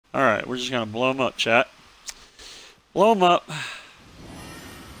Alright, we're just gonna blow him up, chat. Blow him up.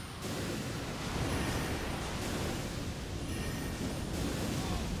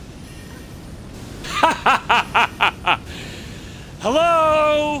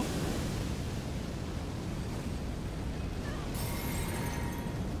 Hello?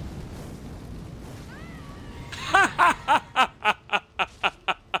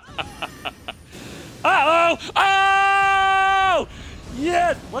 Uh-oh! Oh!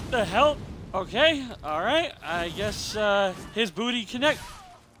 Yeah! What the hell? Okay, alright. I guess his booty connect.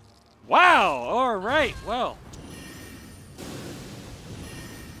 Wow! Alright, well.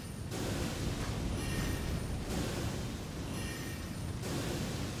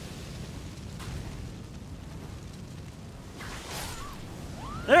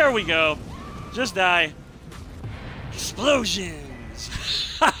 There we go. Just die. Explosions!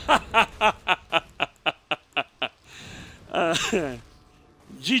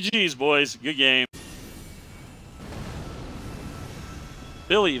 GG's, boys. Good game.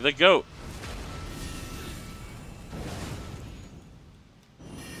 Billy the goat.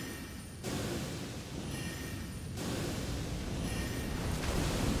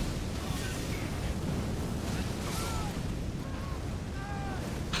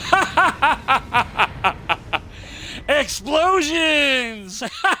 Explosions!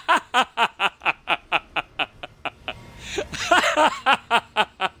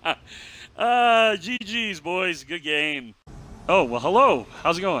 GG's, boys. Good game. Oh, well, hello.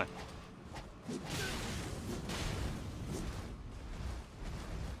 How's it going?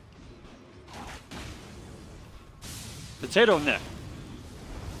 Potato neck.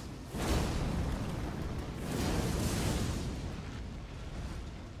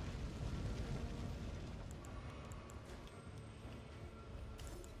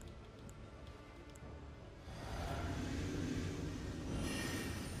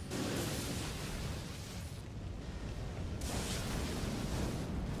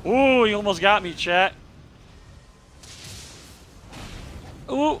 Ooh, you almost got me, chat.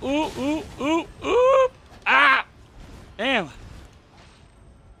 Ooh, ooh, ooh, ooh, ooh. Ah! Damn.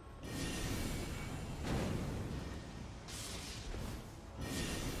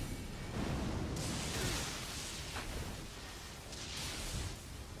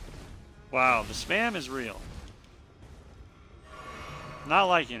 Wow, the spam is real. Not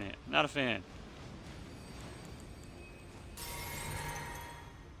liking it. Not a fan.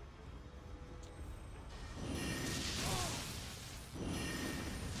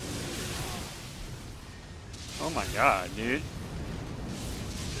 Oh my god, dude.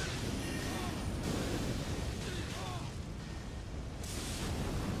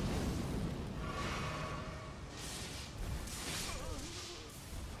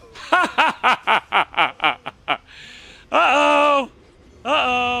 Uh-oh!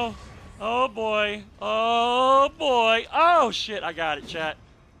 Uh-oh! Oh boy. Oh boy. Oh shit, I got it, chat.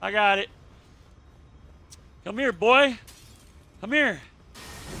 I got it. Come here, boy. Come here.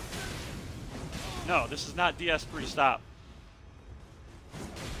 No, this is not DS3. Stop.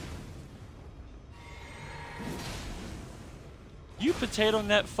 You potato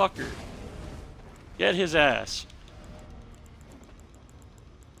net fucker. Get his ass.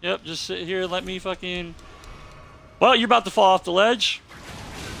 Yep, just sit here and let me fucking... Well, you're about to fall off the ledge.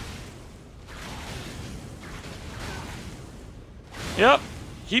 Yep,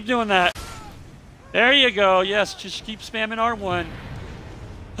 keep doing that. There you go. Yes, just keep spamming R1.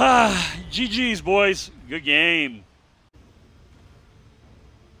 Ah, GG's, boys. Good game.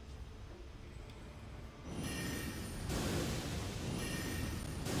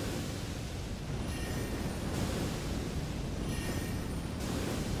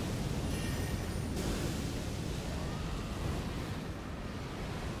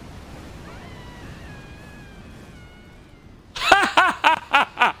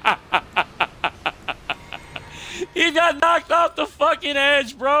 He got knocked off the fucking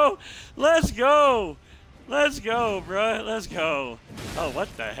edge, bro. Let's go. Let's go, bro. Let's go. Oh,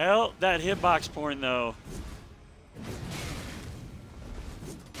 what the hell? That hitbox porn, though.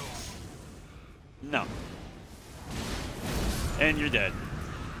 No. And you're dead.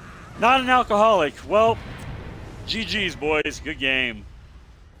 Not an alcoholic. Well, GG's, boys. Good game.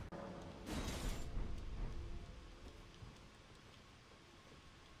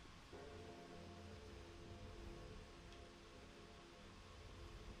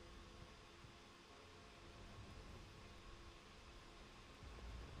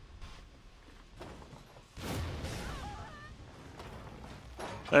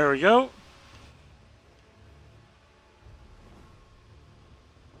 There we go.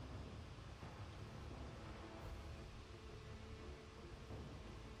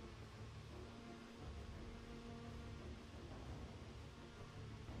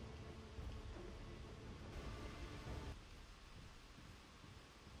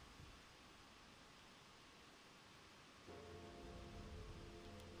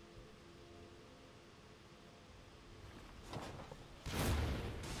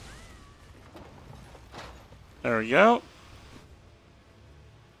 There we go.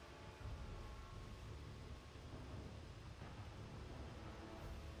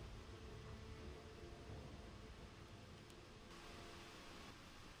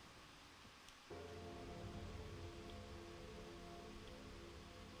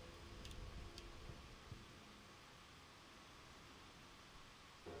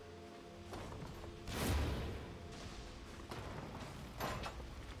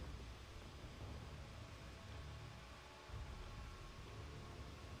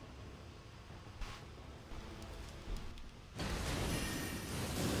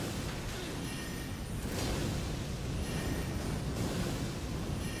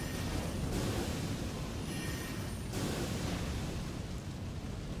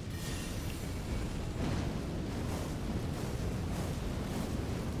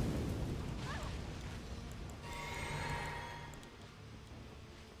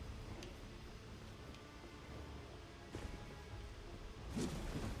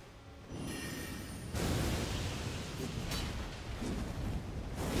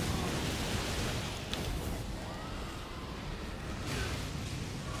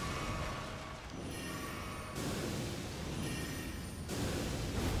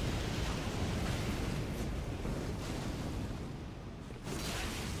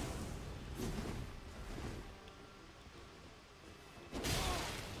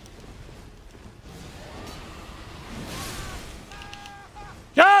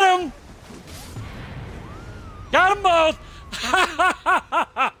 Got him! Got them both!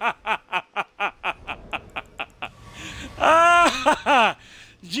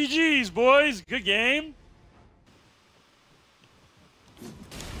 GG's, boys. Good game.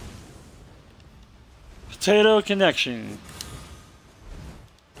 Potato connection.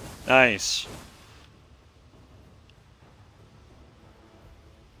 Nice.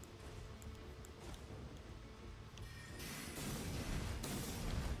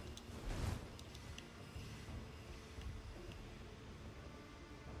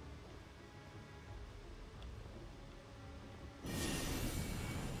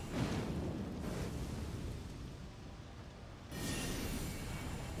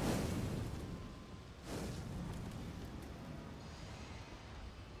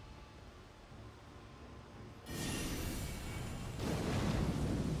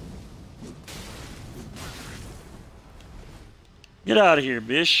 Get out of here,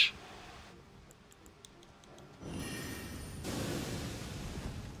 bish.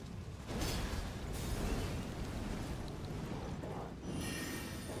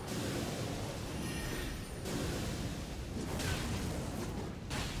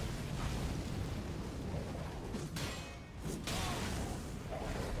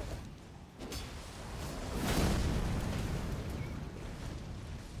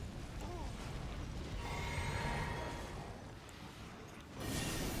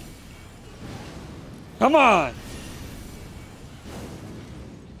 Come on!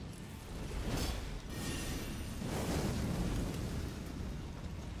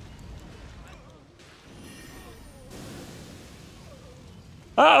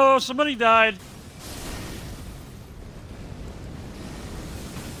 Uh-oh, somebody died.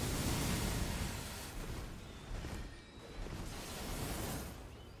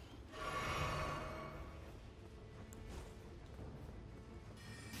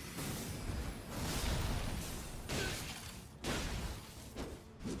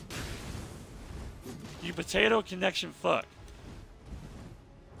 You potato connection fuck.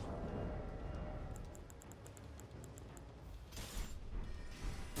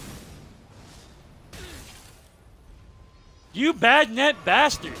 You bad net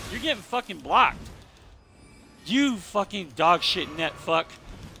bastard. You're getting fucking blocked. You fucking dog shit net fuck.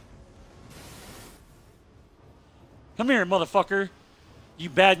 Come here, motherfucker. You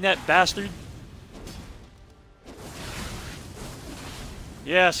bad net bastard.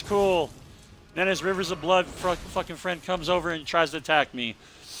 Yes, cool. Then his Rivers of Blood fucking friend comes over and tries to attack me.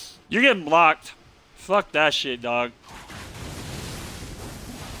 You're getting blocked. Fuck that shit, dog.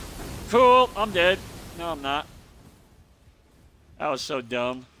 Cool, I'm dead. No, I'm not. That was so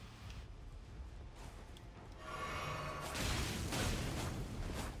dumb.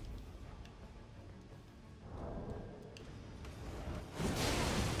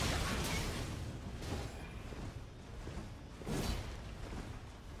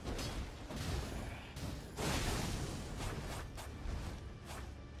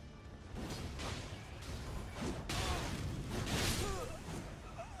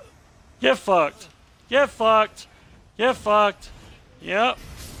 Get fucked. Get fucked. Get fucked. Yep.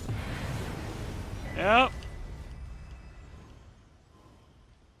 Yep.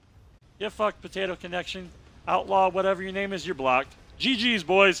 Get fucked, potato connection. Outlaw, whatever your name is, you're blocked. GG's,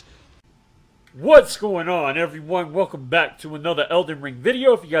 boys. What's going on, everyone? Welcome back to another Elden Ring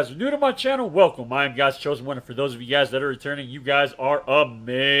video. If you guys are new to my channel, welcome. I am God's Chosen One, and for those of you guys that are returning, you guys are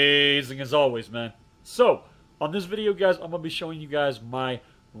amazing as always, man. So, on this video, guys, I'm going to be showing you guys my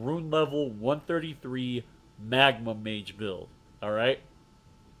rune level 133 Magma Mage build. Alright?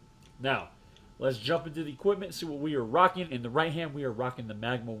 Now, let's jump into the equipment and see what we are rocking. In the right hand, we are rocking the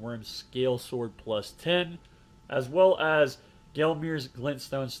Magma Worm Scale Sword plus 10, as well as Gelmir's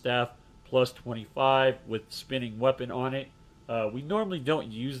Glintstone Staff plus 25 with spinning weapon on it. We normally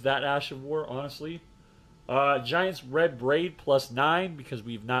don't use that Ash of War, honestly. Giant's Red Braid plus 9 because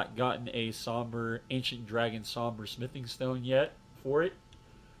we've not gotten a Somber Ancient Dragon Somber Smithing Stone yet for it.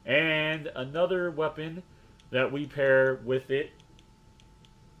 And another weapon that we pair with it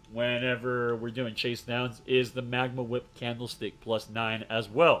whenever we're doing chase downs is the Magma Whip Candlestick plus 9 as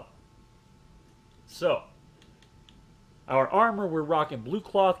well. So, our armor, we're rocking Blue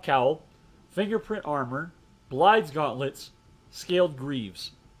Cloth Cowl, Fingerprint Armor, Blide's Gauntlets, Scaled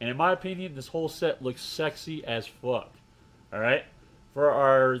Greaves. And in my opinion, this whole set looks sexy as fuck. Alright? For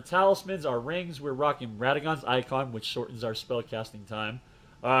our talismans, our rings, we're rocking Radagon's Icon, which shortens our spellcasting time.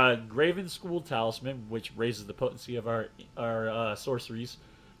 Graven School Talisman, which raises the potency of our sorceries.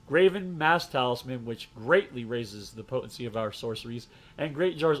 Graven Mass Talisman, which greatly raises the potency of our sorceries. And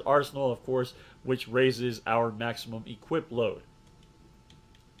Greatjar's Arsenal, of course, which raises our maximum equip load.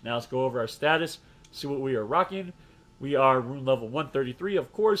 Now let's go over our status, see what we are rocking. We are rune level 133,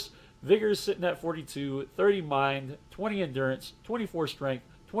 of course. Vigor is sitting at 42, 30 Mind, 20 Endurance, 24 Strength,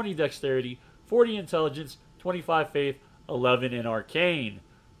 20 Dexterity, 40 Intelligence, 25 Faith, 11 in Arcane.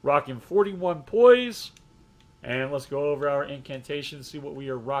 Rocking 41 Poise. And let's go over our incantations, see what we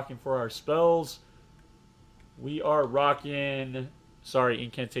are rocking for our spells. We are rocking,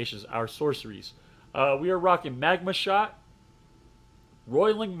 incantations, our sorceries. We are rocking Magma Shot,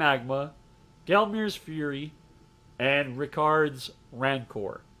 Roiling Magma, Gelmir's Fury, and Ricard's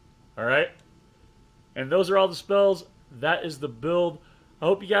Rancor. Alright? And those are all the spells. That is the build. I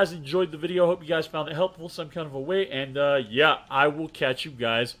hope you guys enjoyed the video. I hope you guys found it helpful some kind of a way. And yeah, I will catch you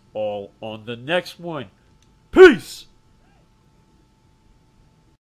guys all on the next one. Peace!